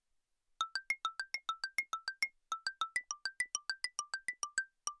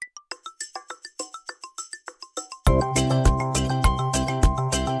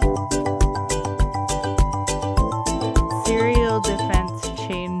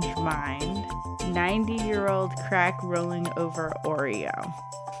mind, 90-year-old crack rolling over Oreo.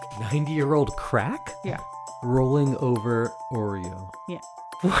 90-year-old crack? Yeah. Rolling over Oreo. Yeah.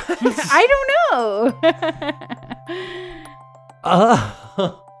 What? I don't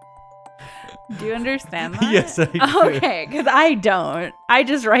know. Do you understand that? Yes, I do. Okay, because I don't. I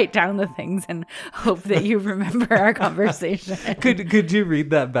just write down the things and hope that you remember our conversation. Could you read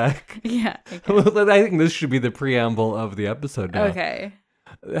that back? Yeah. Well, I think this should be the preamble of the episode now. Okay.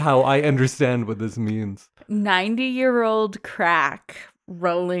 How I understand what this means. 90-year-old crack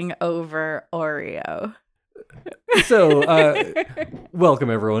rolling over Oreo. So, welcome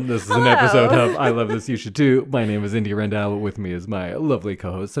everyone. This is an Hello. episode of I Love This, You Should Too. My name is Indy Randhawa. With me is my lovely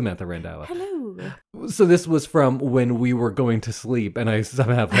co-host, Samantha Randhawa. Hello. So this was from when we were going to sleep, and I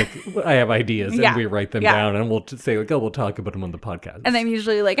somehow I have ideas, and we write them down, and we'll say we'll talk about them on the podcast. And I'm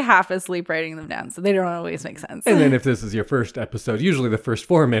usually half asleep writing them down, so they don't always make sense. And then if this is your first episode, usually the first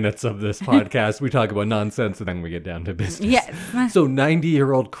 4 minutes of this podcast, we talk about nonsense, and then we get down to business. Yes. So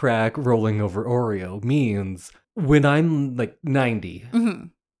 90-year-old crack rolling over Oreo means when I'm 90,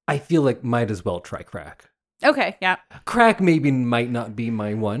 I feel like might as well try crack. Okay, yeah. Crack might not be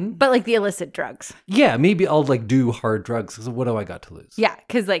my one. But the illicit drugs. Yeah, maybe I'll do hard drugs because what do I got to lose? Yeah,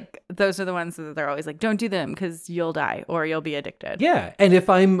 because those are the ones that they're always don't do them because you'll die or you'll be addicted. Yeah, and if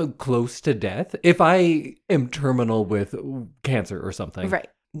I'm close to death, if I am terminal with cancer or something, Right.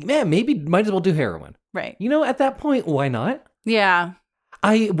 Yeah, maybe might as well do heroin. Right. At that point, why not? Yeah.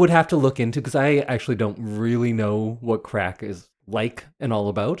 I would have to look into because I actually don't really know what crack is like and all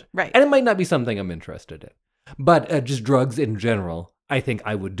about. Right. And it might not be something I'm interested in. But just drugs in general, I think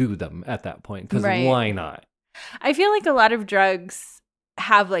I would do them at that point because why not? I feel like a lot of drugs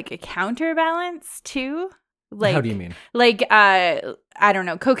have a counterbalance too. How do you mean? I don't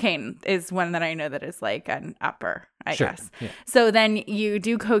know. Cocaine is one that I know that is an upper, I guess. Yeah. So then you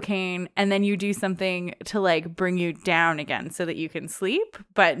do cocaine and then you do something to bring you down again so that you can sleep,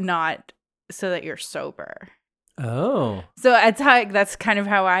 but not so that you're sober. Oh. So that's kind of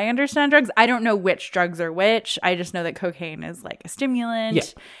how I understand drugs. I don't know which drugs are which. I just know that cocaine is a stimulant. Yeah.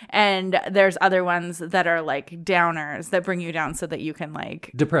 And there's other ones that are downers that bring you down so that you can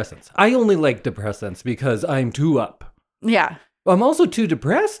Depressants. I only like depressants because I'm too up. Yeah. I'm also too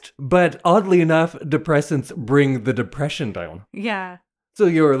depressed, but oddly enough, depressants bring the depression down. Yeah. So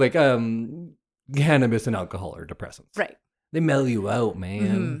you're cannabis and alcohol are depressants. Right. They mellow you out,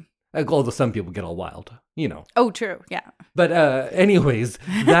 man. Although some people get all wild, Oh, true. Yeah. But anyways,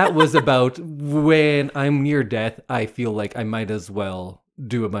 that was about when I'm near death, I feel like I might as well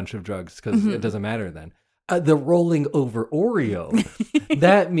do a bunch of drugs because it doesn't matter then. The rolling over Oreo,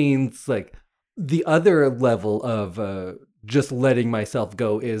 that means the other level of just letting myself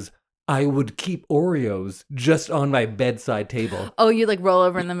go is I would keep Oreos just on my bedside table. Oh, you roll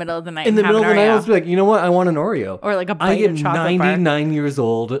over in the middle of the night. In the middle of the night, I was you know what? I want an Oreo. Or a bite I am of chocolate 99 years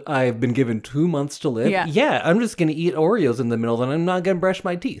old. I've been given 2 months to live. Yeah, I'm just going to eat Oreos in the middle and I'm not going to brush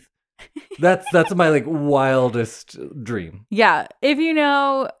my teeth. That's my wildest dream. Yeah. If you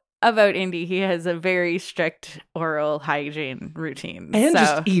know about Indy, he has a very strict oral hygiene routine. And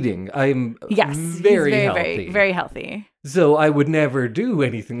just eating. I'm very healthy. Very, very healthy. So I would never do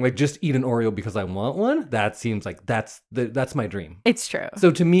anything just eat an Oreo because I want one. That seems that's my dream. It's true. So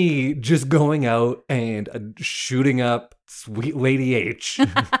to me, just going out and shooting up Sweet Lady H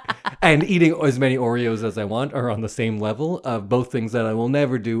and eating as many Oreos as I want are on the same level of both things that I will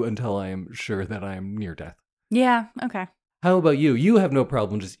never do until I am sure that I am near death. Yeah. Okay. How about you? You have no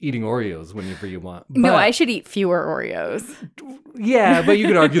problem just eating Oreos whenever you want. No, I should eat fewer Oreos. Yeah, but you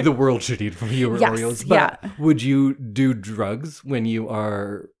could argue the world should eat fewer Oreos. But yeah. Would you do drugs when you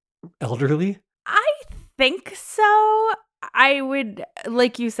are elderly? I think so. I would,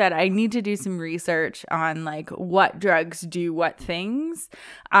 like you said, I need to do some research on what drugs do what things.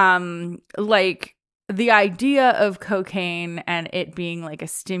 The idea of cocaine and it being a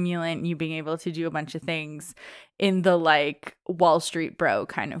stimulant, you being able to do a bunch of things in the Wall Street bro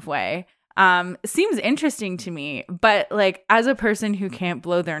kind of way, seems interesting to me. But as a person who can't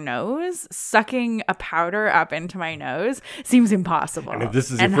blow their nose, sucking a powder up into my nose seems impossible. And if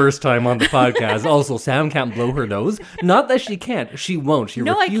this is your first time on the podcast, also Sam can't blow her nose. Not that she can't. She won't. She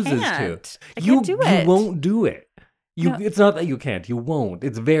refuses I can't. to. I can't do it. You won't do it. No. It's not that you can't. You won't.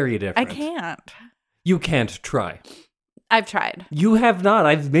 It's very different. I can't. You can't try. I've tried. You have not.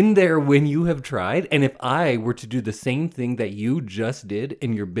 I've been there when you have tried. And if I were to do the same thing that you just did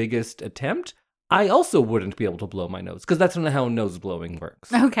in your biggest attempt, I also wouldn't be able to blow my nose because that's not how nose blowing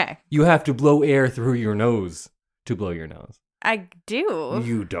works. Okay. You have to blow air through your nose to blow your nose. I do.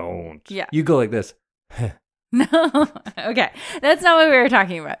 You don't. Yeah. You go like this. No. Okay. That's not what we were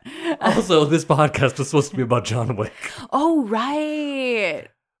talking about. Also, this podcast was supposed to be about John Wick. Oh, right.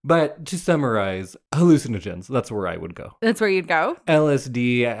 But to summarize, hallucinogens, that's where I would go. That's where you'd go?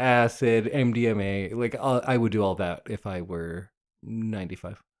 LSD, acid, MDMA, like I would do all that if I were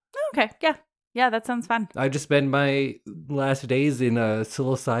 95. Okay. Yeah. Yeah, that sounds fun. I just spend my last days in a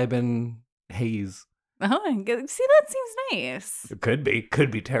psilocybin haze. Oh, see, that seems nice. It could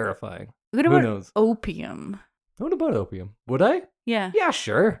be terrifying. What Who about knows? opium? What about opium? Would I? Yeah. Yeah,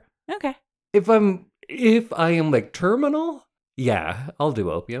 sure. Okay. If I am like terminal, yeah, I'll do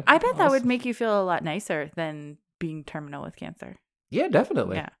opium. I bet that would make you feel a lot nicer than being terminal with cancer. Yeah,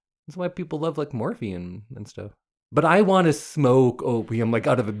 definitely. Yeah. That's why people love like morphine and stuff. But I want to smoke opium like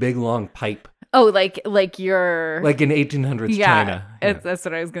out of a big long pipe. Oh, like you're like in 1800s China. Yeah. That's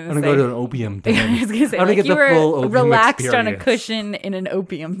what I was gonna say. I'm gonna go to an opium den. I was gonna say, I'm gonna like get the full opium relaxed on a experience. cushion in an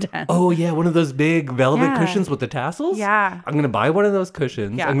opium den. Oh yeah, one of those big velvet Yeah. cushions with the tassels. Yeah. I'm gonna buy one of those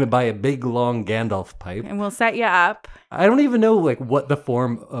cushions. Yeah. I'm gonna buy a big long Gandalf pipe. And we'll set you up. I don't even know like what the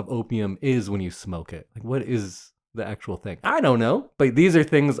form of opium is when you smoke it. Like what is the actual thing? I don't know. But these are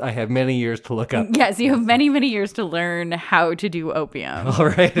things I have many years to look up. Yes, you have many, many years to learn how to do opium. All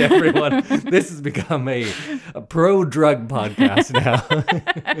right, everyone. This has become a pro-drug podcast now.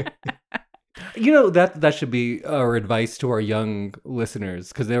 You know, that should be our advice to our young listeners,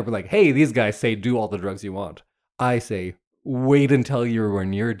 because they were like, hey, these guys say do all the drugs you want. I say, wait until you're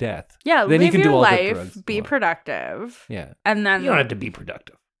near death. Yeah, then live you can your do all life, the drugs. be productive. Yeah. And then... You don't have to be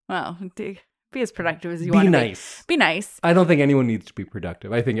productive. Well, be as productive as you Be want to nice. Be nice. I don't think anyone needs to be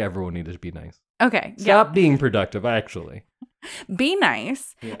productive. I think everyone needs to be nice. Okay. Stop being productive, actually. Be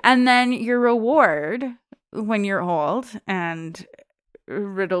nice. Yeah. And then your reward when you're old and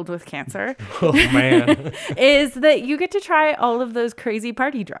riddled with cancer Oh, man. is that you get to try all of those crazy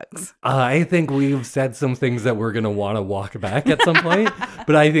party drugs. I think we've said some things that we're going to want to walk back at some point,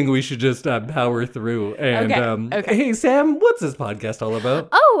 but I think we should just power through. And Okay. Hey, Sam, what's this podcast all about?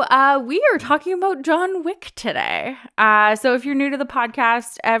 Oh, we are talking about John Wick today. So if you're new to the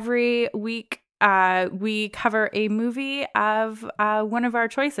podcast, every week we cover a movie of one of our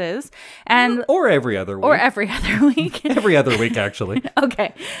choices, and Or every other week. or every other week. Every other week, actually.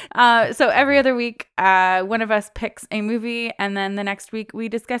 Okay. So every other week, one of us picks a movie, and then the next week we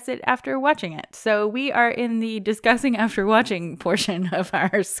discuss it after watching it. So we are in the discussing after watching portion of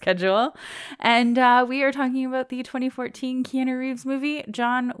our schedule, and we are talking about the 2014 Keanu Reeves movie,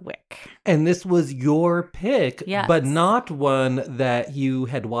 John Wick. And this was your pick, Yes. but not one that you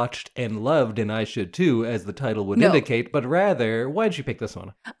had watched and loved, and I should too, as the title would No. indicate, but rather, why'd you pick this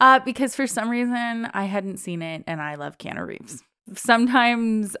one? Because for some reason I hadn't seen it, and I love Keanu Reeves.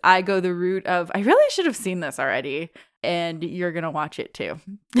 Sometimes I go the route of, I really should have seen this already, and you're going to watch it too.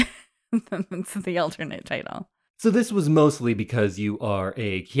 That's the alternate title. So this was mostly because you are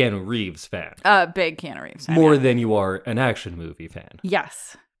a Keanu Reeves fan. Big Keanu Reeves fan. More yeah. than you are an action movie fan.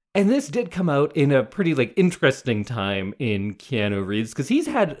 Yes. And this did come out in a pretty interesting time in Keanu Reeves, because he's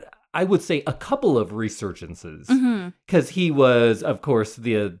had, I would say, a couple of resurgences. Because he was, of course,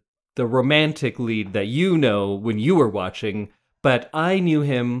 the romantic lead that you know when you were watching, but I knew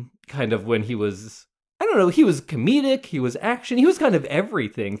him kind of when he was, I don't know, he was comedic, he was action, he was kind of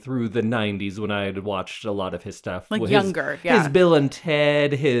everything through the 90s when I had watched a lot of his stuff. Like His- younger, yeah. His Bill and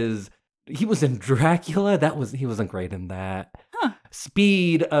Ted, he was in Dracula, he wasn't great in that. Huh.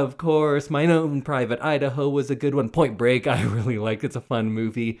 Speed, of course, My Own Private Idaho was a good one. Point Break, I really liked, it's a fun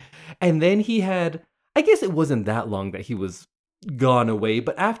movie. And then he had, I guess it wasn't that long that he was gone away,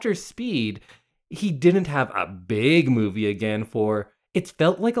 but after Speed, he didn't have a big movie again for, it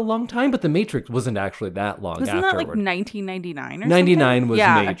felt like a long time, but The Matrix wasn't actually that long Wasn't afterward. that like 1999 or 99 something? was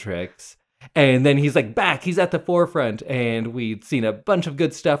yeah. Matrix. And then he's like back, he's at the forefront, and we'd seen a bunch of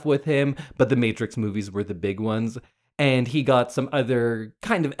good stuff with him, but the Matrix movies were the big ones. And he got some other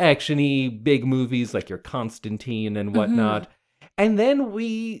kind of action-y big movies like your Constantine and whatnot. And then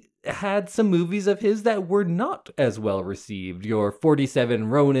we had some movies of his that were not as well received. Your 47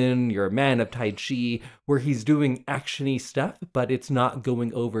 Ronin, your Man of Tai Chi, where he's doing action-y stuff, but it's not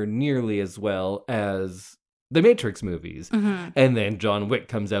going over nearly as well as the Matrix movies. And then John Wick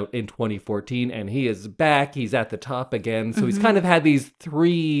comes out in 2014, and he is back. He's at the top again. So he's kind of had these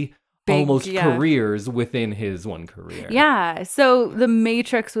three almost careers within his one career. Yeah. So The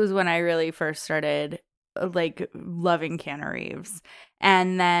Matrix was when I really first started like loving Keanu Reeves.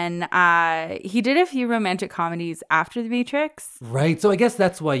 And then he did a few romantic comedies after The Matrix. Right. So I guess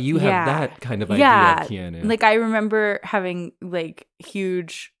that's why you have that kind of idea of Keanu. Like I remember having like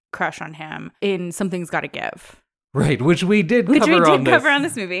huge crush on him in Something's Gotta Give. Right, which we did which cover we on did this. cover on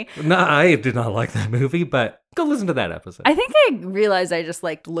this movie. No, I did not like that movie, but go listen to that episode. I think I realized I just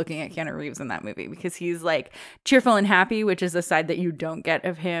liked looking at Keanu Reeves in that movie because he's like cheerful and happy, which is a side that you don't get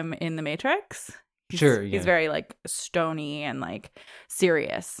of him in The Matrix. He's very like stony and like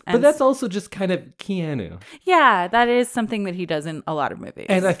serious. And but that's also just kind of Keanu. Yeah, that is something that he does in a lot of movies.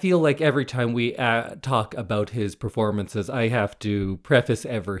 And I feel like every time we talk about his performances, I have to preface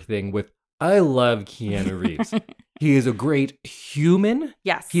everything with, I love Keanu Reeves. He is a great human.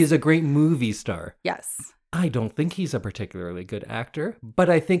 Yes. He is a great movie star. Yes. I don't think he's a particularly good actor, but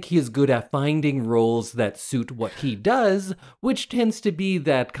I think he is good at finding roles that suit what he does, which tends to be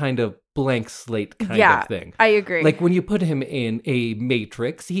that kind of blank slate kind of thing. I agree. Like when you put him in a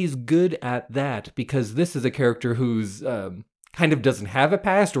Matrix, he's good at that because this is a character who's kind of doesn't have a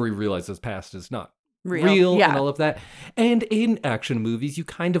past, or he realizes past is not real and all of that. And in action movies, you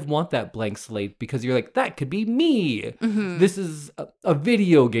kind of want that blank slate because you're like, that could be me. Mm-hmm. This is a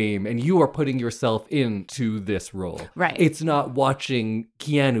video game and you are putting yourself into this role. Right. It's not watching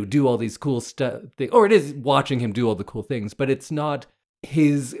Keanu do all these cool stuff, or it is watching him do all the cool things, but it's not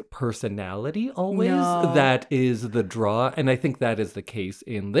his personality always that is the draw. And I think that is the case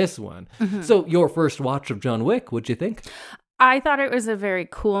in this one. Mm-hmm. So your first watch of John Wick, what'd you think? I thought it was a very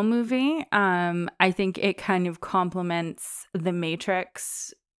cool movie. I think it kind of complements the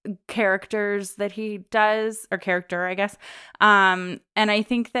Matrix characters that he does, or character, I guess. And I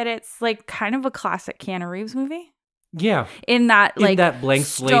think that it's like kind of a classic Keanu Reeves movie. Yeah. In that like that blank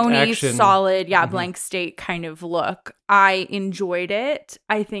slate stony, action. solid, blank slate kind of look. I enjoyed it.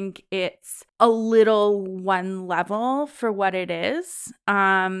 I think it's a little one level for what it is.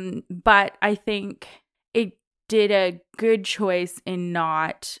 But I think it did a good choice in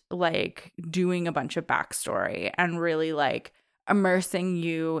not like doing a bunch of backstory and really like immersing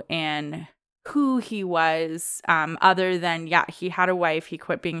you in who he was, other than he had a wife, he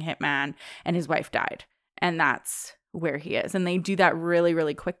quit being hitman, and his wife died, and that's where he is. And they do that really,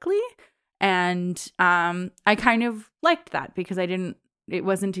 really quickly, and I kind of liked that because it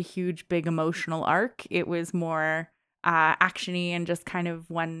wasn't a huge big emotional arc. It was more actiony and just kind of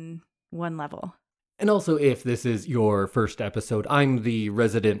one level. And also, if this is your first episode, I'm the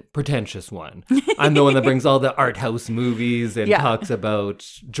resident pretentious one. I'm the one that brings all the art house movies and talks about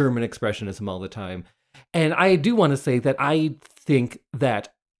German expressionism all the time. And I do want to say that I think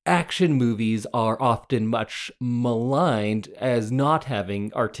that action movies are often much maligned as not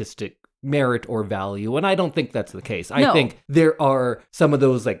having artistic merit or value, and I don't think that's the case. I think there are some of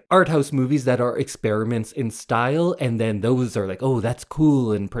those like art house movies that are experiments in style, and then those are like, oh, that's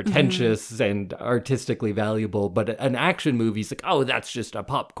cool and pretentious and artistically valuable, but an action movie is like, oh, that's just a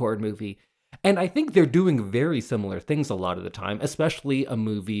popcorn movie. And I think they're doing very similar things a lot of the time, especially a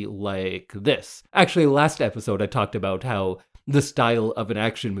movie like this. Actually, last episode I talked about how the style of an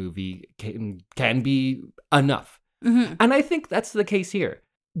action movie can be enough. Mm-hmm. And I think that's the case here.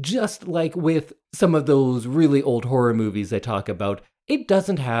 Just like with some of those really old horror movies I talk about, it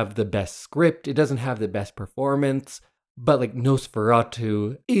doesn't have the best script, it doesn't have the best performance, but like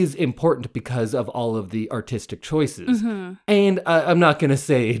Nosferatu is important because of all of the artistic choices. Mm-hmm. And I'm not going to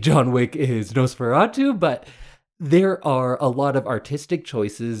say John Wick is Nosferatu, but there are a lot of artistic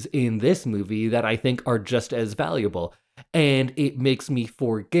choices in this movie that I think are just as valuable. And it makes me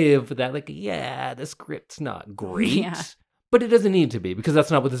forgive that, like, the script's not great. But it doesn't need to be, because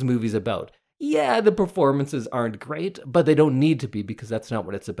that's not what this movie's about. Yeah, the performances aren't great, but they don't need to be because that's not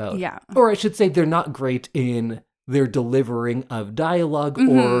what it's about. Yeah. Or I should say they're not great in their delivering of dialogue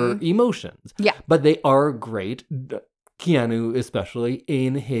or emotions. Yeah. But they are great, Keanu especially,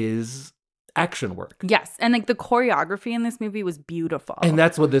 in his action work. Yes, and like the choreography in this movie was beautiful. And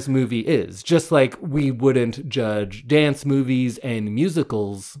that's what this movie is. Just like we wouldn't judge dance movies and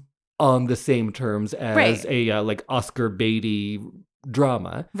musicals on the same terms as a like Oscar baity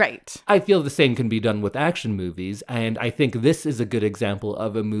drama. Right. I feel the same can be done with action movies, and I think this is a good example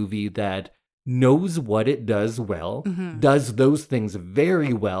of a movie that knows what it does well, does those things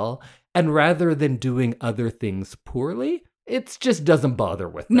very well, and rather than doing other things poorly, it just doesn't bother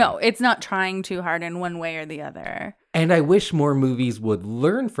with them. No, it's not trying too hard in one way or the other. And I wish more movies would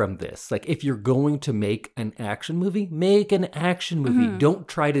learn from this. Like, if you're going to make an action movie, make an action movie. Don't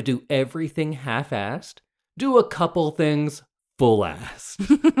try to do everything half-assed. Do a couple things full-assed.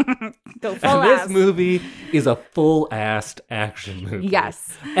 Go full-assed. And this movie is a full-assed action movie.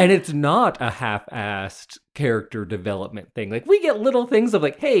 Yes. And it's not a half-assed character development thing. Like, we get little things of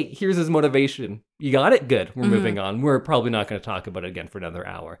like, hey, here's his motivation. You got it? Good. We're moving on. We're probably not going to talk about it again for another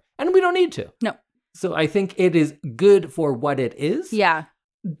hour. And we don't need to. No. So I think it is good for what it is. Yeah.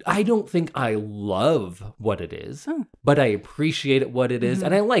 I don't think I love what it is, Oh. but I appreciate it what it is,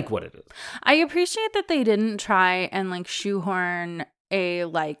 and I like what it is. I appreciate that they didn't try and like shoehorn a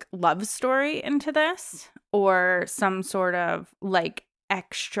like love story into this or some sort of like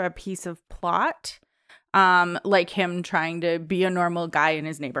extra piece of plot. Like him trying to be a normal guy in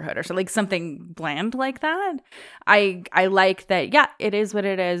his neighborhood or so, like something bland like that. I like that, yeah, it is what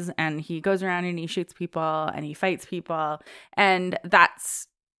it is, and he goes around and he shoots people and he fights people, and that's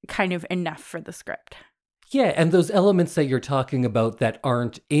kind of enough for the script. Yeah, and those elements that you're talking about that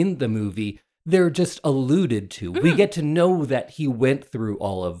aren't in the movie, they're just alluded to. We get to know that he went through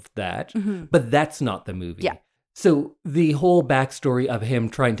all of that, but that's not the movie. Yeah. So the whole backstory of him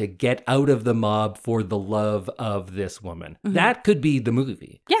trying to get out of the mob for the love of this woman, that could be the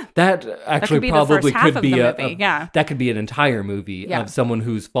movie. Yeah. That actually could be probably the first half could of be the movie. that could be an entire movie Yeah. of someone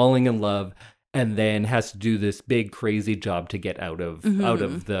who's falling in love and then has to do this big crazy job to get out of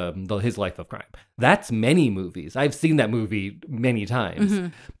his life of crime. That's many movies. I've seen that movie many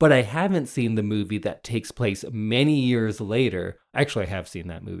times, but I haven't seen the movie that takes place many years later. Actually, I have seen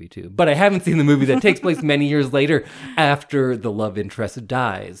that movie too, but I haven't seen the movie that takes place many years later after the love interest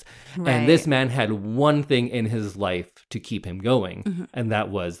dies. Right. And this man had one thing in his life to keep him going, and that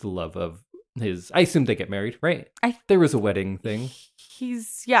was the love of his, I assume they get married, right? There was a wedding thing.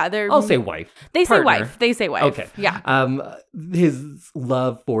 I'll say wife. They Partner. say wife. They say wife. Okay. Yeah. His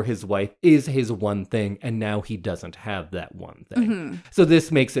love for his wife is his one thing, and now he doesn't have that one thing. So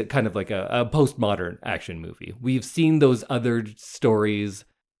this makes it kind of like a postmodern action movie. We've seen those other stories.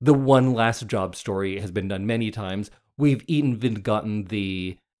 The One Last Job story has been done many times. We've even gotten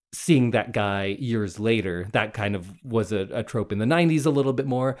the seeing that guy years later. That kind of was a trope in the 90s a little bit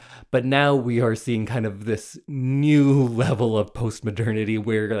more. But now we are seeing kind of this new level of postmodernity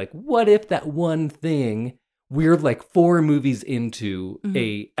where you're like, what if that one thing, we're like 4 movies into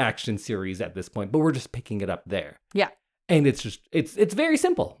a action series at this point, but we're just picking it up there. Yeah. And it's just, it's very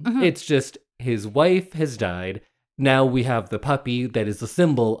simple. It's just his wife has died. Now we have the puppy that is the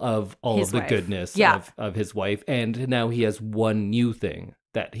symbol of all His of the wife. goodness of his wife. And now he has one new thing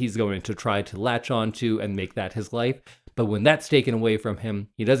that he's going to try to latch onto and make that his life. But when that's taken away from him,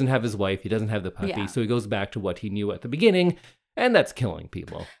 he doesn't have his wife, he doesn't have the puppy, Yeah. so he goes back to what he knew at the beginning, and that's killing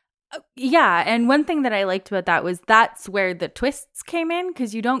people. Yeah, and one thing that I liked about that was that's where the twists came in,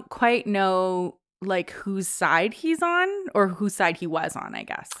 because you don't quite know like whose side he's on or whose side he was on, I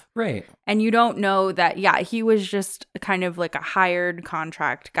guess. Right. And you don't know that, yeah, he was just kind of like a hired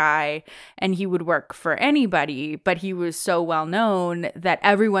contract guy and he would work for anybody, but he was so well known that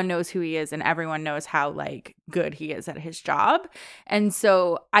everyone knows who he is and everyone knows how like good he is at his job. And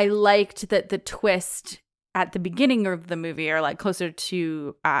so I liked that the twist at the beginning of the movie, or like closer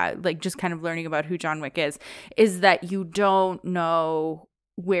to like just kind of learning about who John Wick is that you don't know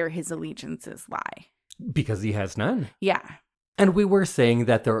where his allegiances lie. Because he has none. Yeah. And we were saying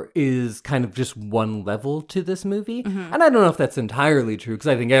that there is kind of just one level to this movie. And I don't know if that's entirely true, because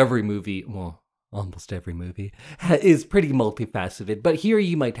I think every movie, well, almost every movie, is pretty multifaceted. But here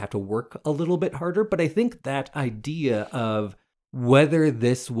you might have to work a little bit harder. But I think that idea of whether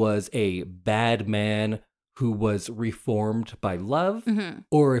this was a bad man who was reformed by love,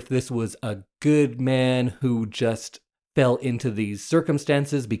 or if this was a good man who just fell into these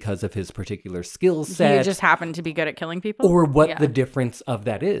circumstances because of his particular skill set. He just happened to be good at killing people. Or what the difference of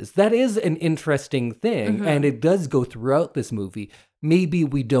that is. That is an interesting thing, and it does go throughout this movie. Maybe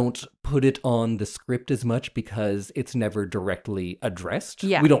we don't put it on the script as much because it's never directly addressed.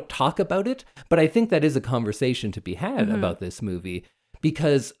 Yeah. We don't talk about it, but I think that is a conversation to be had about this movie,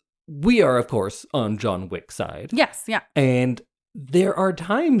 because we are, of course, on John Wick's side. Yes, yeah. And there are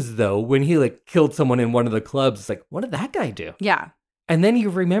times, though, when he like killed someone in one of the clubs. It's like, what did that guy do? Yeah. And then you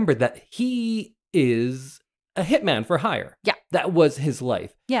remember that he is a hitman for hire. Yeah. That was his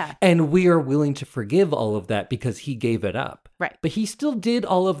life. Yeah. And we are willing to forgive all of that because he gave it up. Right. But he still did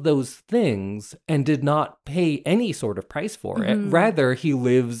all of those things and did not pay any sort of price for it. Rather, he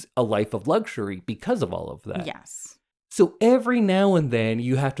lives a life of luxury because of all of that. Yes. So every now and then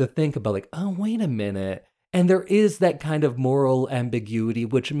you have to think about like, oh, wait a minute. And there is that kind of moral ambiguity,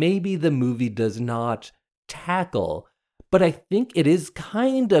 which maybe the movie does not tackle. But I think it is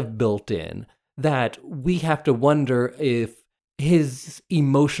kind of built in that we have to wonder if his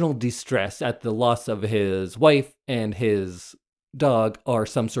emotional distress at the loss of his wife and his dog are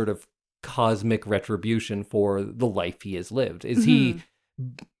some sort of cosmic retribution for the life he has lived. Is he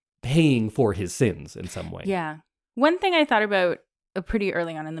paying for his sins in some way? Yeah. One thing I thought about pretty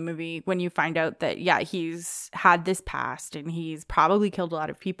early on in the movie when you find out that, he's had this past and he's probably killed a lot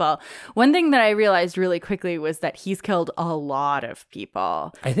of people. One thing that I realized really quickly was that he's killed a lot of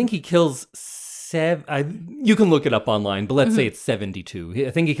people. I think he kills you can look it up online, but let's say it's 72. I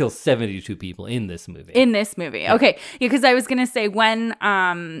think he kills 72 people in this movie. Yeah. Okay. Yeah, because I was going to say when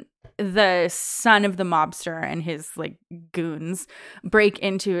the son of the mobster and his like goons break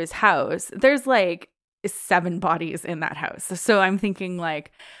into his house, there's like 7 bodies in that house. So I'm thinking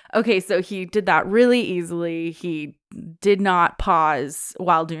like, okay, so he did that really easily. He did not pause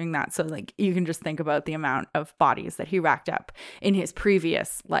while doing that. So like you can just think about the amount of bodies that he racked up in his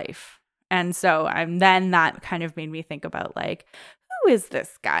previous life. And so then that kind of made me think about like, who is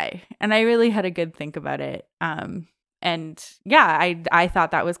this guy? And I really had a good think about it. And yeah, I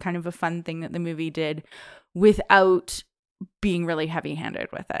thought that was kind of a fun thing that the movie did without being really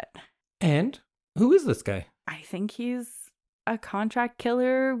heavy-handed with it. And who is this guy? I think he's a contract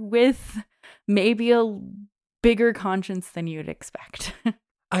killer with maybe a bigger conscience than you'd expect.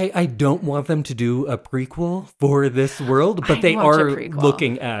 I don't want them to do a prequel for this world, but they are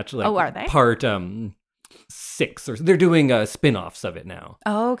looking at like are they? part 6 or they're doing spin-offs of it now.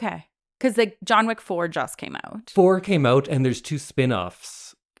 Oh, okay. Because like John Wick 4 just came out. 4 came out and there's 2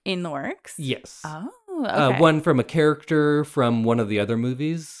 spin-offs. In the works? Yes. Oh, okay. One from a character from one of the other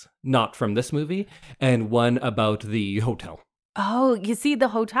movies, not from this movie, and one about the hotel. Oh, you see, the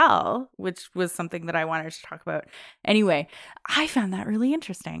hotel, which was something that I wanted to talk about. Anyway, I found that really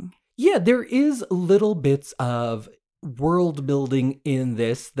interesting. Yeah, there is little bits of world building in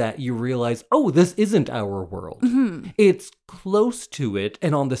this that you realize, oh, this isn't our world. Mm-hmm. It's close to it,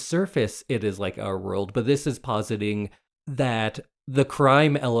 and on the surface, it is like our world, but this is positing that the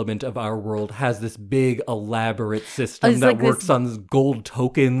crime element of our world has this big elaborate system that like works on gold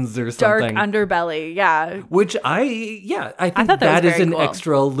tokens or something. Dark underbelly, yeah. Which I think that is an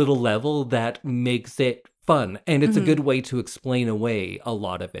extra little level that makes it fun. And it's a good way to explain away a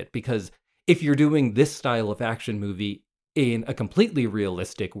lot of it. Because if you're doing this style of action movie in a completely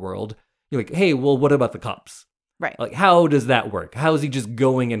realistic world, you're like, hey, well, what about the cops? Right. Like, how does that work? How is he just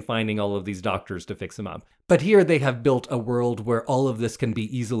going and finding all of these doctors to fix him up? But here they have built a world where all of this can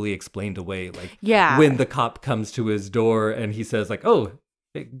be easily explained away. Like, when the cop comes to his door and he says, like, oh,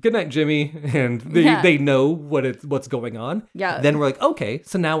 hey, good night, Jimmy. And they know what's going on. Yeah. Then we're like, okay,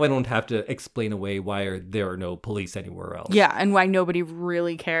 so now I don't have to explain away why there are no police anywhere else. Yeah, and why nobody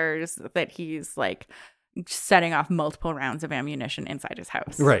really cares that he's, like, setting off multiple rounds of ammunition inside his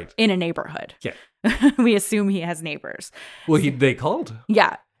house. Right. In a neighborhood. Yeah. We assume he has neighbors. Well, they called.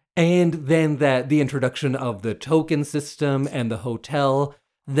 Yeah. And then the introduction of the token system and the hotel,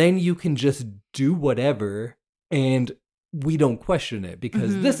 then you can just do whatever and we don't question it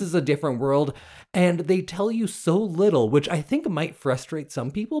because this is a different world and they tell you so little, which I think might frustrate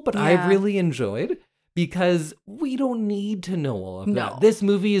some people, but I really enjoyed. Because we don't need to know all of that. This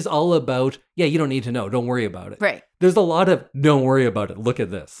movie is all about, you don't need to know. Don't worry about it. Right. There's a lot of, don't worry about it. Look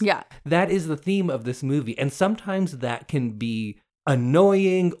at this. Yeah. That is the theme of this movie. And sometimes that can be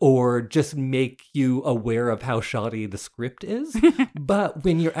annoying or just make you aware of how shoddy the script is. But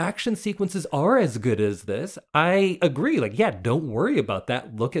when your action sequences are as good as this, I agree. Like, don't worry about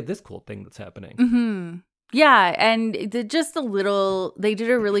that. Look at this cool thing that's happening. Mm-hmm. Yeah, and they did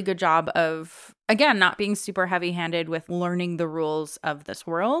a really good job of, again, not being super heavy-handed with learning the rules of this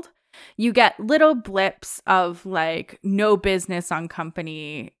world. You get little blips of, like, no business on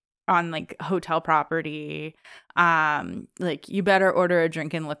like, hotel property. Like, you better order a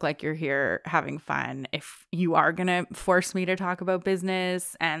drink and look like you're here having fun if you are going to force me to talk about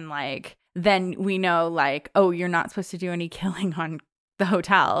business. And, like, then we know, like, oh, you're not supposed to do any killing on the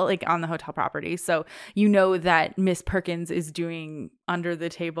hotel, like on the hotel property. So you know that Miss Perkins is doing under the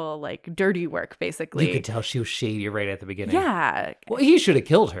table, like dirty work, basically. You could tell she was shady right at the beginning. Yeah. Well, he should have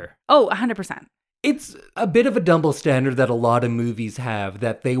killed her. Oh, 100%. It's a bit of a double standard that a lot of movies have,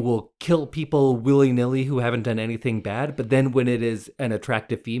 that they will kill people willy-nilly who haven't done anything bad, but then when it is an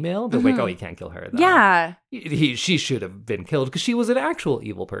attractive female, they're like, oh, you can't kill her. Though. Yeah. She should have been killed because she was an actual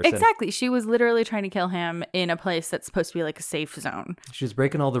evil person. Exactly. She was literally trying to kill him in a place that's supposed to be like a safe zone. She was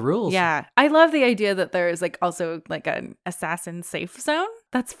breaking all the rules. Yeah. I love the idea that there is like also like an assassin safe zone.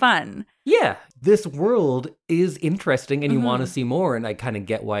 That's fun. Yeah. This world is interesting and you want to see more. And I kind of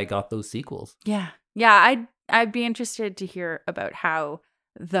get why I got those sequels. Yeah. Yeah. I'd be interested to hear about how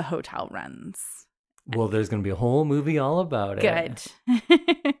the hotel runs. Well, there's going to be a whole movie all about it.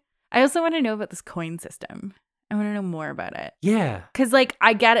 Good. I also want to know about this coin system. I want to know more about it. Yeah. Because, like,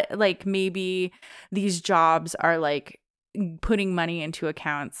 I get it. Like, maybe these jobs are, like, putting money into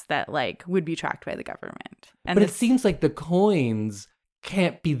accounts that like would be tracked by the government. And but it seems like the coins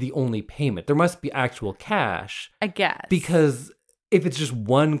can't be the only payment. There must be actual cash. I guess. Because if it's just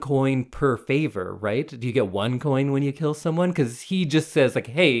one coin per favor, right? Do you get one coin when you kill someone? Because he just says like,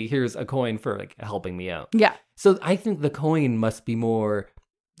 hey, here's a coin for like helping me out. Yeah. So I think the coin must be more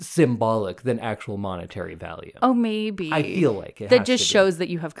symbolic than actual monetary value. Oh, maybe. I feel like it that has just to be. shows that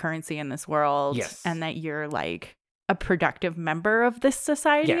you have currency in this world. Yes. And that you're like a productive member of this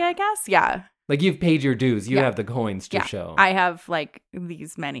society, Yeah. I guess. Yeah. Like you've paid your dues. You Yeah. have the coins to Yeah. show. I have like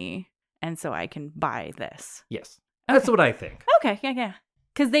these many, and so I can buy this. Yes. That's what I think. Okay, yeah.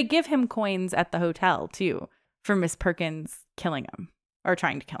 Because they give him coins at the hotel, too, for Miss Perkins killing him. Or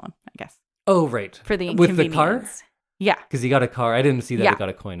trying to kill him, I guess. Oh, right. For the With inconvenience. the car? Yeah. Because he got a car. I didn't see that Yeah. he got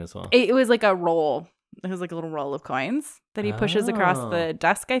a coin as well. It was like a roll. It was like a little roll of coins that he pushes across the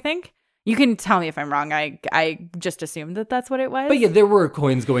desk, I think. You can tell me if I'm wrong. I just assumed that that's what it was. But yeah, there were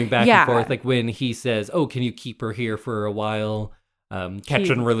coins going back Yeah. and forth. Like when he says, oh, can you keep her here for a while? Catch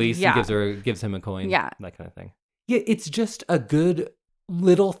and release. yeah. He gives him a coin. Yeah. That kind of thing. Yeah, it's just a good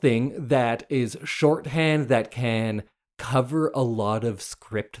little thing that is shorthand that can cover a lot of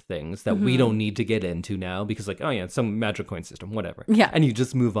script things that we don't need to get into now because like, oh yeah, it's some magic coin system, whatever. Yeah. And you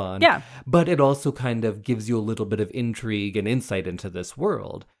just move on. Yeah. But it also kind of gives you a little bit of intrigue and insight into this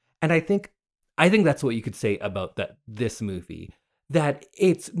world. And I think that's what you could say about this movie, that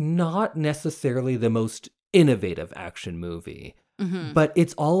it's not necessarily the most innovative action movie, but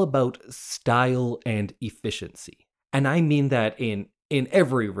it's all about style and efficiency. And I mean that in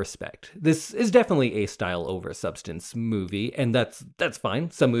every respect. This is definitely a style over substance movie, and that's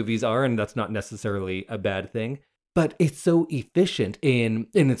fine. Some movies are, and that's not necessarily a bad thing. But it's so efficient in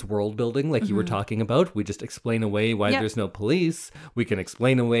its world building, like you were talking about. We just explain away why there's no police. We can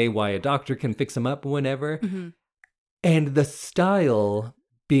explain away why a doctor can fix him up whenever. And the style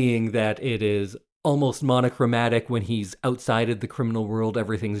being that it is almost monochromatic when he's outside of the criminal world,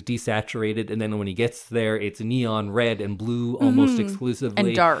 everything's desaturated, and then when he gets there, it's neon red and blue almost exclusively.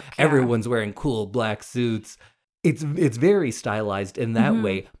 And dark. Yeah. Everyone's wearing cool black suits. It's very stylized in that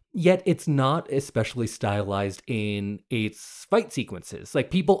way. Yet it's not especially stylized in its fight sequences. Like,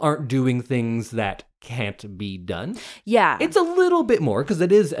 people aren't doing things that can't be done. Yeah. It's a little bit more because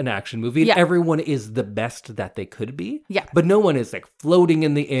it is an action movie and everyone is the best that they could be. Yeah. But no one is like floating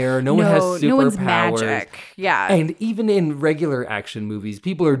in the air. No one has superpowers. No one's magic. Yeah. And even in regular action movies,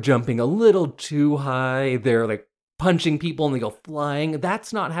 people are jumping a little too high. They're like punching people and they go flying.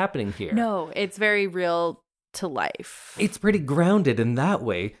 That's not happening here. No, it's very real to life. It's pretty grounded in that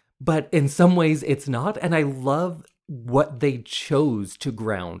way, but in some ways it's not. And I love what they chose to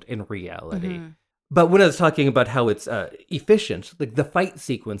ground in reality. But when I was talking about how it's efficient, like the fight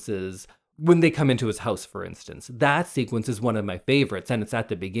sequences, when they come into his house, for instance, that sequence is one of my favorites, and it's at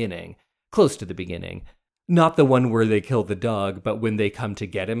the beginning, close to the beginning. Not the one where they kill the dog, but when they come to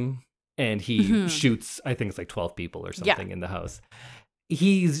get him, and he shoots, I think it's like 12 people or something in the house.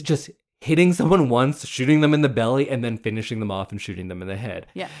 He's just hitting someone once, shooting them in the belly, and then finishing them off and shooting them in the head.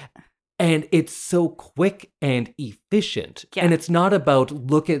 Yeah. And it's so quick and efficient. Yeah. And it's not about,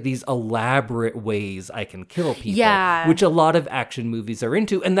 look at these elaborate ways I can kill people, Yeah. which a lot of action movies are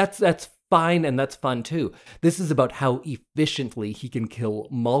into. And that's fine and that's fun too. This is about how efficiently he can kill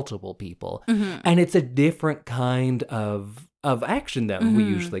multiple people. And it's a different kind of action that we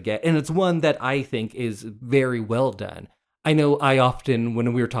usually get. And it's one that I think is very well done. I know I often,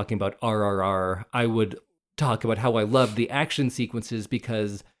 when we were talking about RRR, I would talk about how I love the action sequences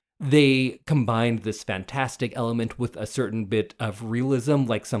because they combined this fantastic element with a certain bit of realism,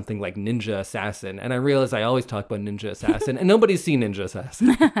 like something like Ninja Assassin. And I realize I always talk about Ninja Assassin, and nobody's seen Ninja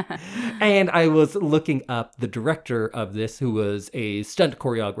Assassin. And I was looking up the director of this, who was a stunt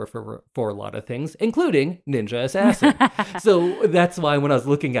choreographer for a lot of things, including Ninja Assassin. So that's why when I was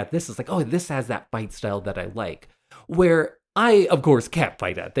looking at this, it's like, oh, this has that fight style that I like. Where I, of course, can't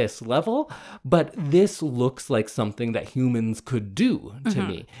fight at this level, but this looks like something that humans could do to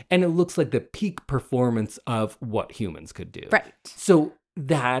me. And it looks like the peak performance of what humans could do. Right. So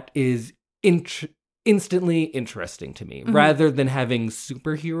that is instantly interesting to me. Rather than having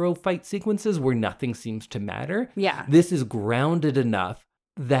superhero fight sequences where nothing seems to matter. Yeah. This is grounded enough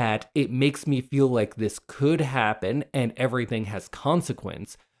that it makes me feel like this could happen and everything has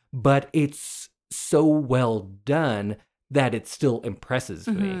consequence, but it's so well done that it still impresses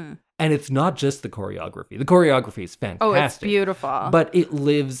me. And it's not just the choreography. The choreography is fantastic. Oh, it's beautiful. But it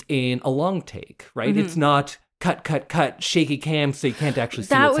lives in a long take, right? It's not cut, shaky cam so you can't actually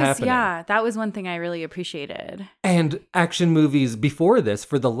see what's happening. Yeah, that was one thing I really appreciated. And action movies before this,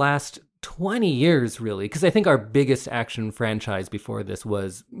 for the last 20 years, really, because I think our biggest action franchise before this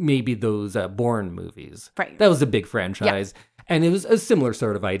was maybe those Bourne movies. Right. That was a big franchise, and it was a similar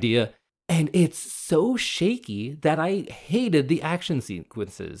sort of idea. And it's so shaky that I hated the action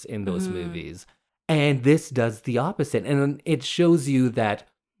sequences in those movies. And this does the opposite. And it shows you that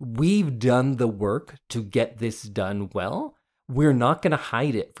we've done the work to get this done well. We're not going to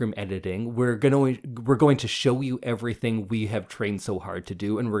hide it from editing. We're going to show you everything we have trained so hard to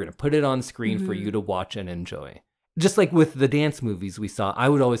do, and we're going to put it on screen for you to watch and enjoy. Just like with the dance movies we saw, I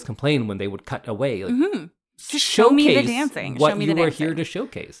would always complain when they would cut away. Like, just show me the dancing. What show me you the are dancing. here to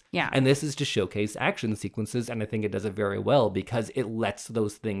showcase. Yeah. And this is to showcase action sequences, and I think it does it very well because it lets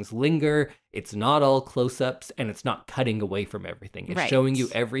those things linger. It's not all close-ups, and it's not cutting away from everything. It's showing you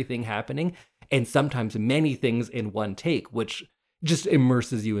everything happening, and sometimes many things in one take, which just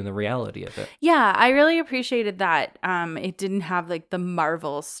immerses you in the reality of it. Yeah, I really appreciated that. It didn't have like the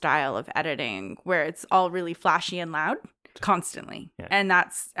Marvel style of editing where it's all really flashy and loud constantly. Yeah. And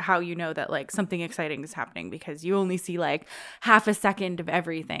that's how you know that like something exciting is happening, because you only see like half a second of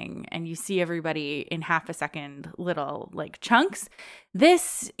everything and you see everybody in half a second little like chunks.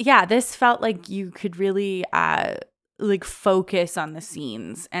 This felt like you could really like focus on the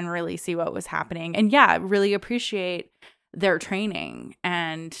scenes and really see what was happening. And yeah, really appreciate their training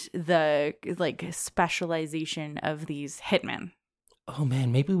and the like specialization of these hitmen. Oh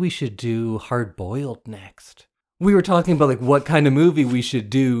man, maybe we should do Hard Boiled next. We were talking about like what kind of movie we should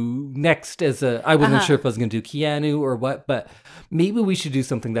do next as I wasn't sure if I was going to do Keanu or what, but maybe we should do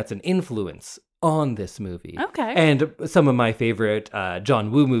something that's an influence on this movie. Okay. And some of my favorite John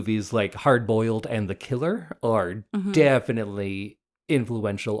Woo movies like Hard Boiled and The Killer are definitely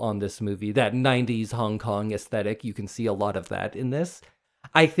influential on this movie. That 90s Hong Kong aesthetic, you can see a lot of that in this.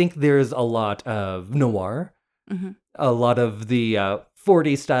 I think there's a lot of noir, a lot of the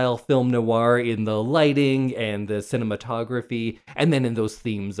 40s style film noir in the lighting and the cinematography, and then in those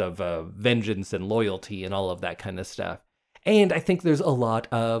themes of vengeance and loyalty and all of that kind of stuff. And I think there's a lot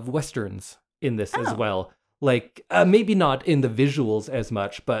of westerns in this as well. Like, maybe not in the visuals as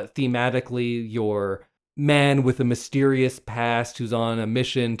much, but thematically, your man with a mysterious past who's on a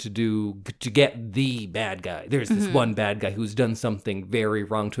mission to get the bad guy. There's this one bad guy who's done something very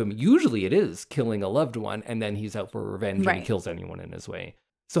wrong to him. Usually it is killing a loved one, and then he's out for revenge and kills anyone in his way.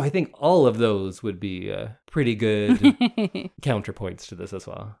 So I think all of those would be pretty good counterpoints to this as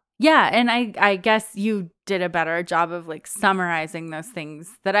well. Yeah, and I guess you did a better job of like summarizing those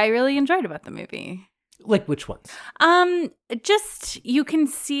things that I really enjoyed about the movie. Like which ones? Just you can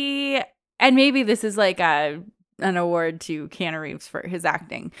see. And maybe this is like an award to Keanu Reeves for his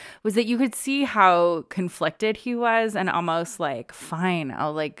acting, was that you could see how conflicted he was and almost like, fine,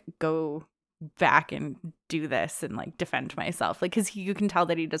 I'll like go back and do this and like defend myself. Like, because you can tell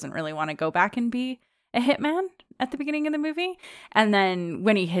that he doesn't really want to go back and be a hitman at the beginning of the movie. And then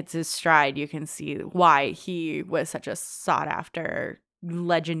when he hits his stride, you can see why he was such a sought after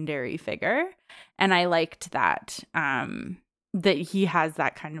legendary figure. And I liked that. That he has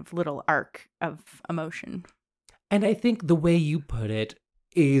that kind of little arc of emotion. And I think the way you put it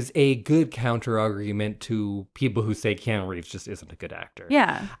is a good counter argument to people who say Keanu Reeves just isn't a good actor.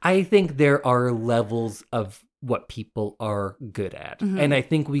 Yeah. I think there are levels of what people are good at. And I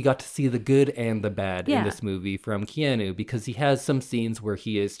think we got to see the good and the bad in this movie from Keanu, because he has some scenes where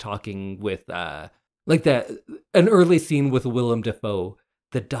he is talking with, like an early scene with Willem Dafoe.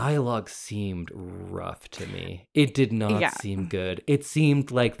 The dialogue seemed rough to me. It did not seem good. It seemed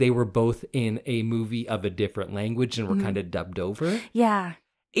like they were both in a movie of a different language and were kind of dubbed over. Yeah.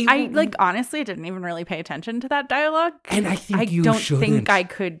 I honestly didn't even really pay attention to that dialogue. And I think you don't shouldn't. think I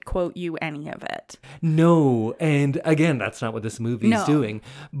could quote you any of it. No. And again, that's not what this movie is doing.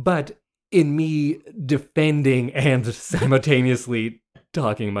 But in me defending and simultaneously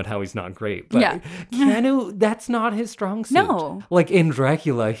talking about how he's not great, but Keanu, that's not his strong suit. No, like in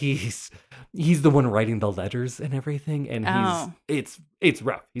Dracula, he's the one writing the letters and everything, and it's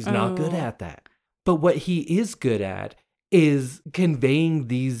rough. He's not good at that. But what he is good at is conveying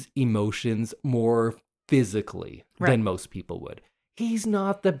these emotions more physically than most people would. He's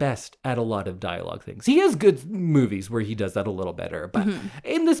not the best at a lot of dialogue things. He has good movies where he does that a little better. But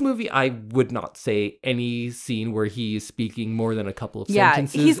in this movie, I would not say any scene where he's speaking more than a couple of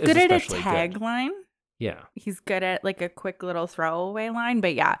sentences. Yeah, he's good at a tagline. Yeah. He's good at like a quick little throwaway line.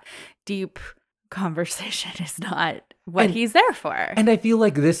 But yeah, deep conversation is not what he's there for. And I feel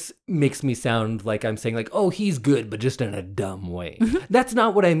like this makes me sound like I'm saying like, oh, he's good, but just in a dumb way. That's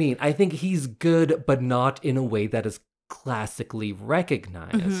not what I mean. I think he's good, but not in a way that is classically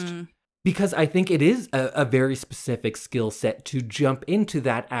recognized. Because I think it is a very specific skill set to jump into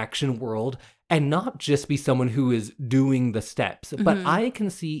that action world and not just be someone who is doing the steps. But I can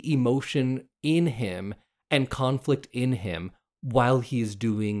see emotion in him and conflict in him while he is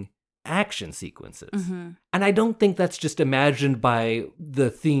doing action sequences. And I don't think that's just imagined by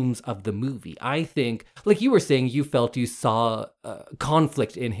the themes of the movie. I think, like you were saying, you felt you saw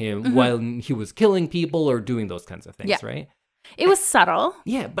conflict in him while he was killing people or doing those kinds of things, right? It was subtle.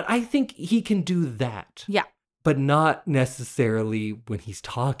 Yeah, but I think he can do that. Yeah. But not necessarily when he's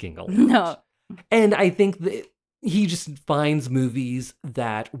talking a lot. No. And I think that he just finds movies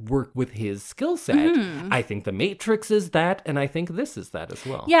that work with his skill set. I think The Matrix is that, and I think this is that as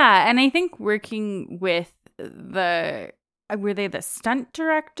well. Yeah, and I think working with were they the stunt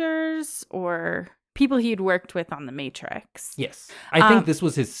directors or people he'd worked with on The Matrix? Yes. I think this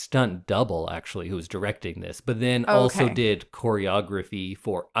was his stunt double, actually, who was directing this, but then also did choreography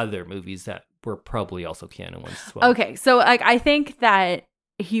for other movies that were probably also Keanu ones as well. Okay, so like I think that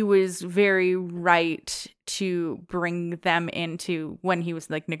he was very right to bring them into when he was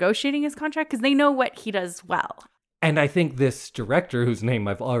like negotiating his contract because they know what he does well. And I think this director, whose name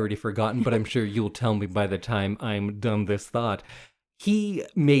I've already forgotten, but I'm sure you'll tell me by the time I'm done this thought, he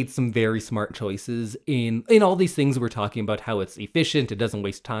made some very smart choices in all these things we're talking about, how it's efficient, it doesn't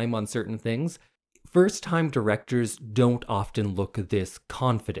waste time on certain things. First-time directors don't often look this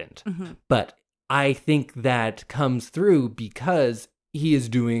confident, but I think that comes through because he is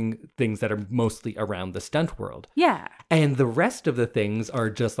doing things that are mostly around the stunt world. Yeah. And the rest of the things are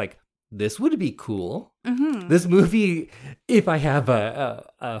just like, this would be cool. This movie, if I have a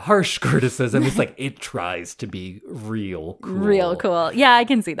harsh criticism, it's like it tries to be real cool. Real cool. Yeah, I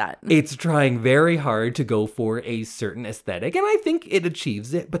can see that. It's trying very hard to go for a certain aesthetic, and I think it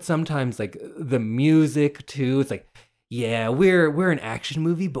achieves it. But sometimes, like the music too, it's like, yeah, we're an action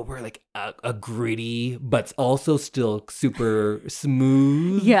movie, but we're like a gritty, but also still super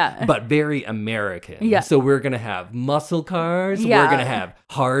smooth. Yeah. But very American. Yeah. So we're going to have muscle cars. Yeah. We're going to have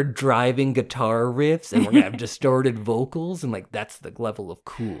hard driving guitar riffs. And we're going to have distorted vocals. And like, that's the level of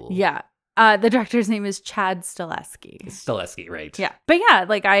cool. Yeah. The director's name is Chad Stahelski. Stahelski, right. Yeah. But yeah,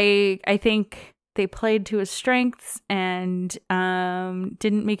 like I think they played to his strengths and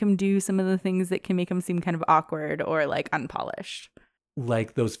didn't make him do some of the things that can make him seem kind of awkward or like unpolished.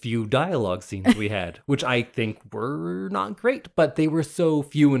 Like those few dialogue scenes we had, which I think were not great, but they were so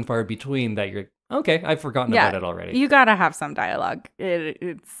few and far between that you're like, okay, I've forgotten about it already. You gotta have some dialogue.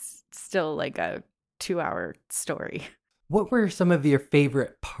 It's still like a 2-hour story. What were some of your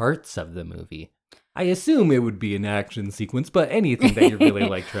favorite parts of the movie? I assume it would be an action sequence, but anything that you really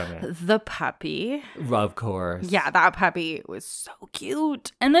liked from it. The puppy. Of course. Yeah, that puppy was so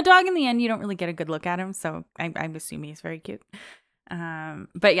cute. And the dog in the end, you don't really get a good look at him, so I'm assuming he's very cute.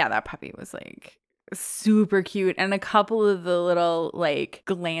 But yeah, that puppy was like super cute. And a couple of the little like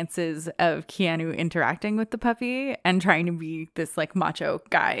glances of Keanu interacting with the puppy and trying to be this like macho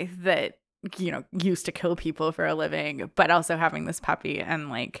guy that, you know, used to kill people for a living, but also having this puppy and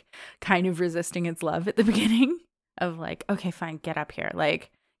like kind of resisting its love at the beginning of like, okay, fine, get up here, like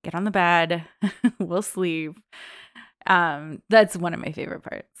get on the bed, we'll sleep. That's one of my favorite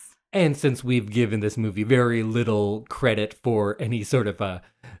parts. And since we've given this movie very little credit for any sort of a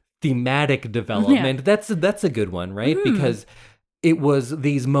thematic development, that's a good one, right? Because it was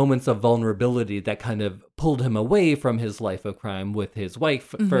these moments of vulnerability that kind of pulled him away from his life of crime with his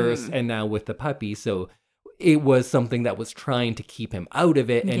wife first and now with the puppy. So it was something that was trying to keep him out of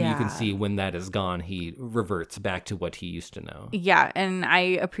it. And you can see when that is gone, he reverts back to what he used to know. Yeah. And I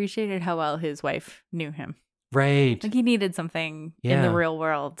appreciated how well his wife knew him. Right. Like he needed something in the real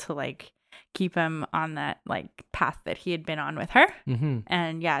world to like keep him on that like path that he had been on with her.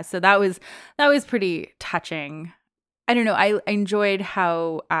 And yeah, so that was pretty touching. I don't know. I enjoyed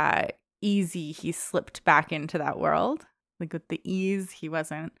how easy he slipped back into that world. Like with the ease, he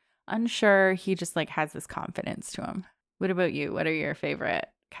wasn't unsure. He just like has this confidence to him. What about you? What are your favorite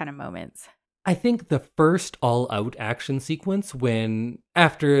kind of moments? I think the first all-out action sequence when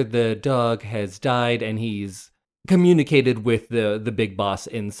after the dog has died and he's communicated with the big boss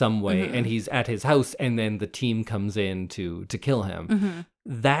in some way and he's at his house and then the team comes in to kill him.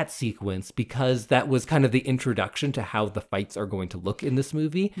 That sequence, because that was kind of the introduction to how the fights are going to look in this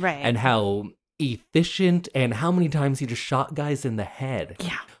movie. Right. And how efficient and how many times he just shot guys in the head.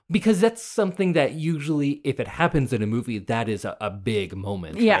 Yeah. Because that's something that usually, if it happens in a movie, that is a big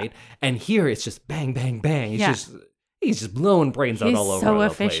moment, right? And here it's just bang, bang, bang. It's just, he's just blowing brains out all over so the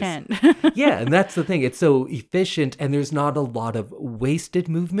efficient. place. Yeah, and that's the thing. It's so efficient, and there's not a lot of wasted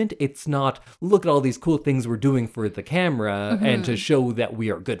movement. It's not, look at all these cool things we're doing for the camera and to show that we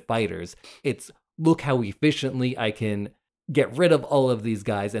are good fighters. It's, look how efficiently I can get rid of all of these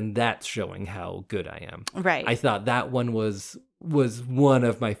guys, and that's showing how good I am. Right. I thought that one was one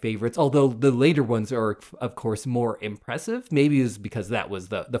of my favorites, although the later ones are, of course, more impressive. Maybe it was because that was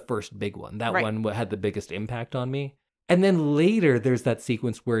the first big one. That one had the biggest impact on me. And then later, there's that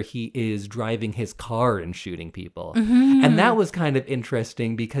sequence where he is driving his car and shooting people. And that was kind of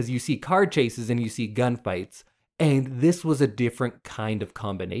interesting because you see car chases and you see gunfights. And this was a different kind of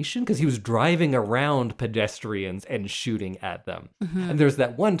combination because he was driving around pedestrians and shooting at them. And there's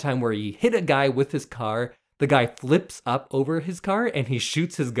that one time where he hit a guy with his car. The guy flips up over his car and he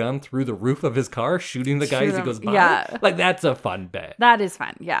shoots his gun through the roof of his car, shooting the guy as he goes by. Yeah. Like, that's a fun bit. That is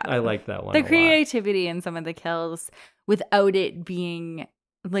fun. Yeah. I like that one. The creativity in some of the kills without it being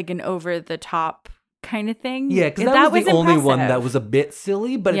like an over the top kind of thing. Yeah, because that was the only one impressive. that was a bit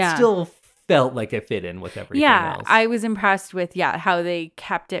silly, but it still felt like it fit in with everything else. I was impressed with, how they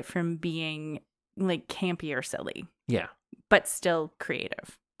kept it from being like campy or silly. Yeah. But still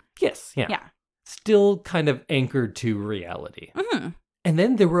creative. Yes. Yeah. Yeah. Still kind of anchored to reality. And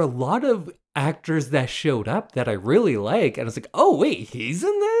then there were a lot of actors that showed up that I really like. And I was like, oh, wait, he's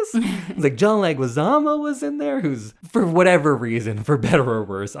in this? It's like John Leguizamo was in there, who's, for whatever reason, for better or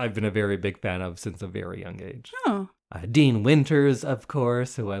worse, I've been a very big fan of since a very young age. Oh. Dean Winters, of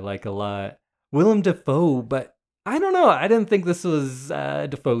course, who I like a lot. Willem Dafoe, but I don't know. I didn't think this was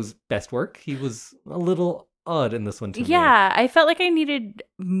Dafoe's best work. He was a little odd in this one to me. Yeah, I felt like I needed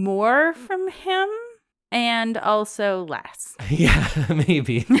more from him and also less. Yeah,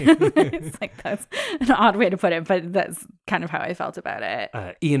 maybe. It's like, that's an odd way to put it, but that's kind of how I felt about it.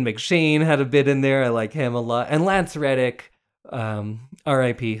 Ian McShane had a bit in there. I like him a lot. And Lance Reddick,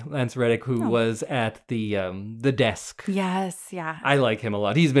 R.I.P. Lance Reddick, who was at the desk. Yes, yeah. I like him a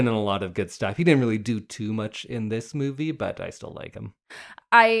lot. He's been in a lot of good stuff. He didn't really do too much in this movie, but I still like him.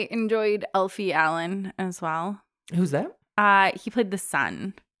 I enjoyed Alfie Allen as well. Who's that? He played the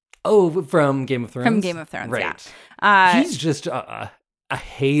son. Oh, from Game of Thrones? From Game of Thrones, right. Yeah. He's just a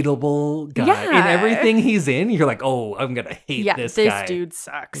hateable guy. Yeah. In everything he's in, you're like, oh, I'm going to hate this guy. This dude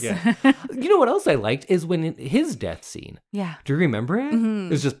sucks. Yeah. You know what else I liked is when his death scene. Yeah. Do you remember it? It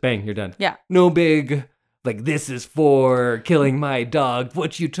was just bang, you're done. Yeah. No big, like, this is for killing my dog,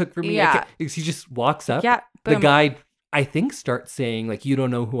 what you took from me. Yeah. He just walks up. Yeah. The Boom. guy, I think, starts saying, like, you don't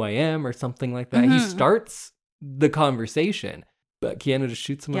know who I am or something like that. He starts the conversation, but Keanu just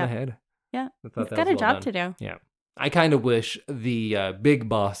shoots him in the head. Yeah. I thought He's that got was a well job done. to do. Yeah. I kind of wish the big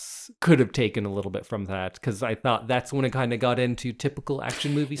boss could have taken a little bit from that, because I thought that's when it kind of got into typical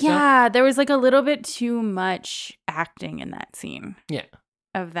action movie stuff. Yeah, there was like a little bit too much acting in that scene. Yeah.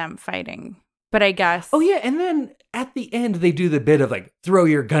 Of them fighting. But I guess. Oh, yeah. And then at the end, they do the bit of like, throw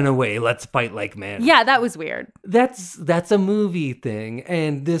your gun away. Let's fight like men. Yeah, that was weird. That's a movie thing.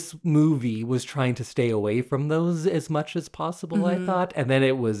 And this movie was trying to stay away from those as much as possible, I thought. And then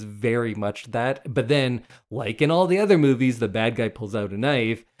it was very much that. But then, like in all the other movies, the bad guy pulls out a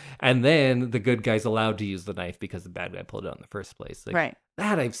knife. And then the good guy's allowed to use the knife because the bad guy pulled it out in the first place. Like, right.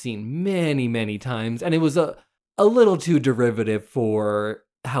 That I've seen many, many times. And it was a little too derivative for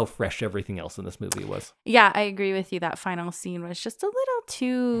how fresh everything else in this movie was. Yeah, I agree with you. That final scene was just a little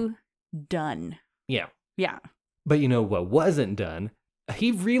too done. Yeah. Yeah. But you know what wasn't done?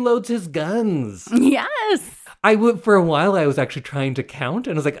 He reloads his guns. Yes. For a while, I was actually trying to count,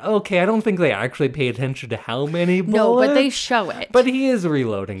 and I was like, okay, I don't think they actually pay attention to how many bullets. No, but they show it. But he is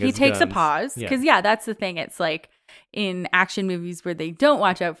reloading his guns. He takes a pause. Because, that's the thing. It's like in action movies where they don't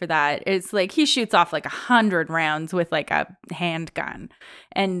watch out for that, it's like he shoots off like 100 rounds with like a handgun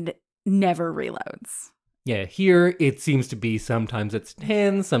and never reloads. Yeah, here it seems to be sometimes it's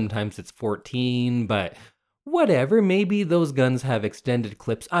 10, sometimes it's 14, but whatever. Maybe those guns have extended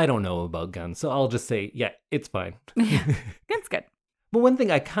clips. I don't know about guns, so I'll just say, yeah, it's fine. It's good. But one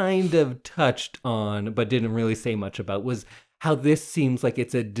thing I kind of touched on, but didn't really say much about, was how this seems like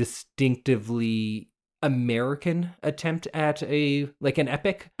it's a distinctively American attempt at an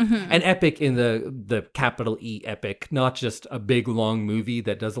epic. An epic in the capital E epic, not just a big long movie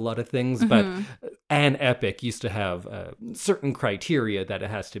that does a lot of things, but an epic used to have certain criteria that it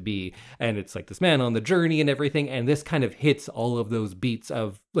has to be, and it's like this man on the journey and everything, and this kind of hits all of those beats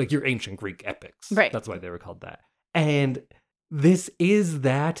of like your ancient Greek epics. Right. That's why they were called that. And this is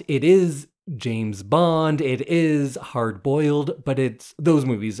that. It is James Bond, it is hard-boiled, but those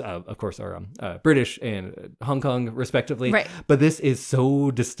movies, of course, are British and Hong Kong, respectively. Right. But this is so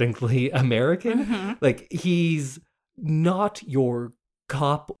distinctly American. Like, he's not your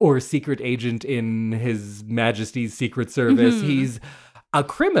cop or secret agent in His Majesty's Secret Service. Mm-hmm. He's a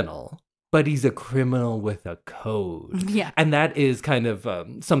criminal, but he's a criminal with a code. Yeah. And that is kind of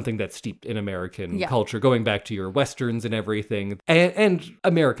something that's steeped in American culture, going back to your Westerns and everything. And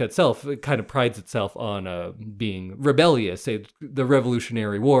America itself kind of prides itself on being rebellious. The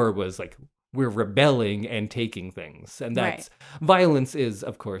Revolutionary War was like, we're rebelling and taking things. And that's violence is,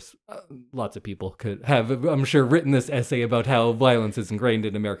 of course, lots of people could have, I'm sure, written this essay about how violence is ingrained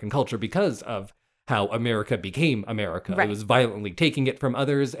in American culture because of how America became America. It was violently taking it from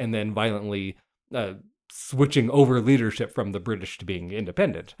others and then violently switching over leadership from the British to being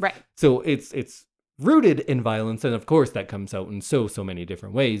independent. Right. So it's rooted in violence. And of course, that comes out in so many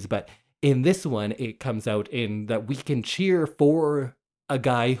different ways. But in this one, it comes out in that we can cheer for a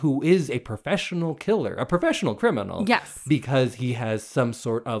guy who is a professional killer, a professional criminal. Yes. Because he has some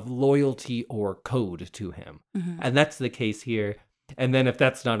sort of loyalty or code to him. Mm-hmm. And that's the case here. And then if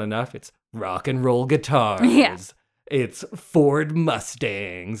that's not enough, it's rock and roll guitars. Yeah. It's Ford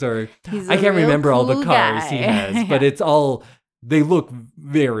Mustangs, or I can't remember all the cars he has, but it's all, they look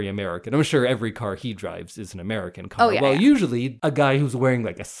very American. I'm sure every car he drives is an American car. Usually a guy who's wearing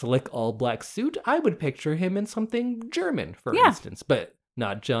like a slick all black suit, I would picture him in something German, for instance, but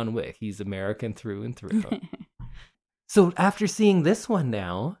not John Wick. He's American through and through. So after seeing this one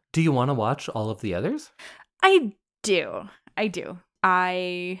now, do you want to watch all of the others? I do.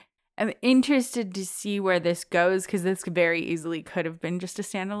 I am interested to see where this goes because this very easily could have been just a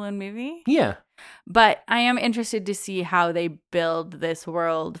standalone movie. Yeah. But I am interested to see how they build this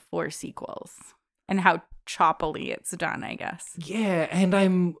world for sequels and how choppily it's done, I guess. Yeah, and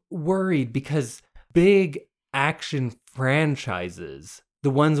I'm worried because big action franchises, the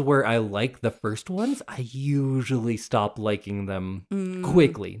ones where I like the first ones, I usually stop liking them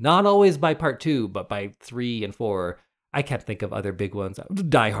quickly. Not always by part 2, but by 3 and 4. I can't think of other big ones.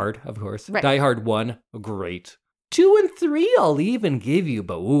 Die Hard, of course. Right. Die Hard 1, great. 2 and 3 I'll even give you,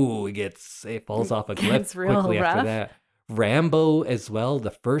 but it falls off a cliff quickly after that. Rambo as well,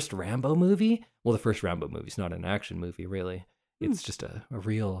 the first Rambo movie. Well, the first Rambo movie's not an action movie, really. It's just a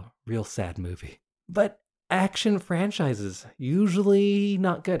real sad movie. But action franchises, usually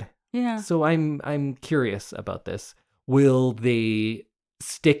not good. Yeah. So I'm curious about this. Will they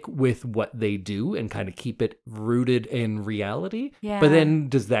stick with what they do and kind of keep it rooted in reality? Yeah. But then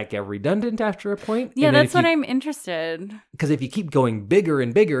does that get redundant after a point? Yeah, that's what I'm interested. Because if you keep going bigger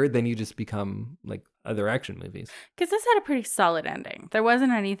and bigger, then you just become like other action movies. Because this had a pretty solid ending. There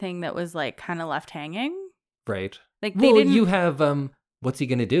wasn't anything that was like kind of left hanging. Right. Like they didn't... you have what's he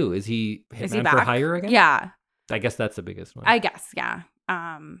gonna do? Is he hitman for hire again? Yeah. I guess that's the biggest one. I guess, yeah.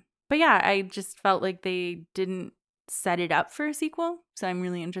 But yeah, I just felt like they didn't set it up for a sequel. So I'm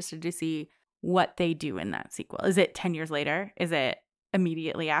really interested to see what they do in that sequel. Is it 10 years later? Is it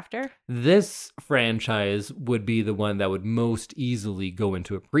immediately after? This franchise would be the one that would most easily go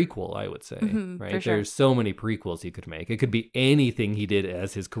into a prequel, I would say. Right? For sure. There's so many prequels he could make. It could be anything he did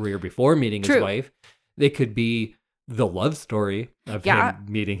as his career before meeting his wife. It could be the love story of him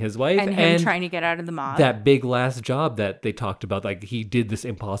meeting his wife and him trying to get out of the mob. That big last job that they talked about, like he did this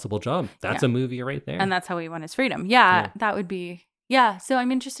impossible job. That's a movie right there. And that's how he won his freedom. Yeah, that would be, so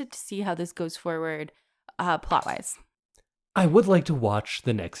I'm interested to see how this goes forward plot-wise. I would like to watch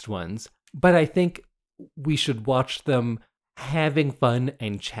the next ones, but I think we should watch them having fun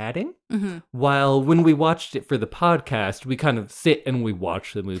and chatting. While when we watched it for the podcast, we kind of sit and we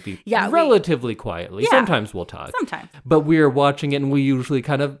watch the movie relatively quietly. Sometimes we'll talk. Sometimes. But we're watching it and we usually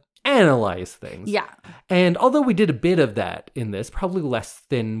kind of analyze things. Yeah. And although we did a bit of that in this, probably less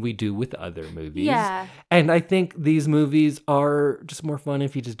than we do with other movies. Yeah. And I think these movies are just more fun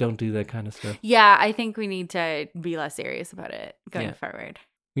if you just don't do that kind of stuff. Yeah, I think we need to be less serious about it going forward.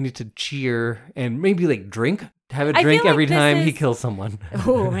 We need to cheer and maybe like drink. Have a drink every time he kills someone.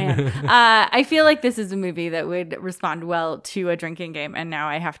 Oh, man. I feel like this is a movie that would respond well to a drinking game. And now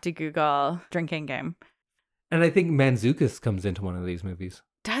I have to Google drinking game. And I think Mantzoukas comes into one of these movies.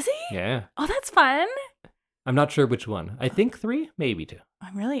 Does he? Yeah. Oh, that's fun. I'm not sure which one. I think 3, maybe 2.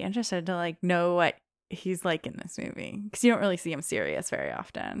 I'm really interested to like know what he's like in this movie. Because you don't really see him serious very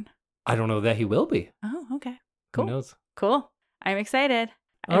often. I don't know that he will be. Oh, okay. Cool. Who knows? Cool. I'm excited.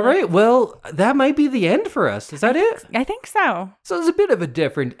 All right. Well, that might be the end for us. Is that it? I think so. So it's a bit of a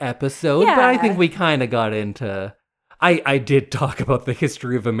different episode, but I think we kind of got into... I did talk about the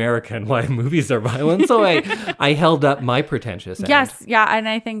history of America and why movies are violent, so I held up my pretentious end. Yes, yeah, and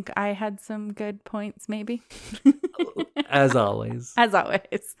I think I had some good points, maybe. As always. As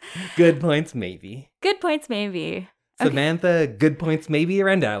always. Good points, maybe. Good points, maybe. Samantha, good points, maybe,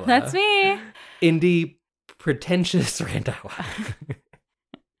 Randhawa. That's me. Indy, pretentious Randhawa.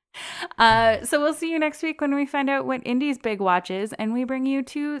 So we'll see you next week when we find out what Indy's big watch is, and we bring you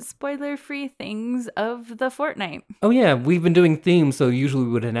 2 spoiler-free things of the fortnight. Oh yeah, we've been doing themes, so usually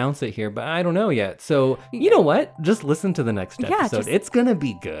we would announce it here, but I don't know yet. So you know what? Just listen to the next episode. It's gonna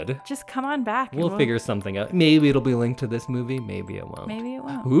be good. Just come on back. We'll figure something out. Maybe it'll be linked to this movie. Maybe it won't. Maybe it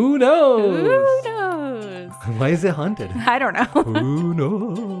won't. Who knows? Who knows? Why is it haunted? I don't know. Who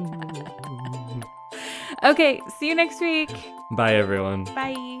knows? Okay, see you next week. Bye, everyone.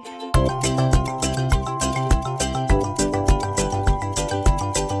 Bye.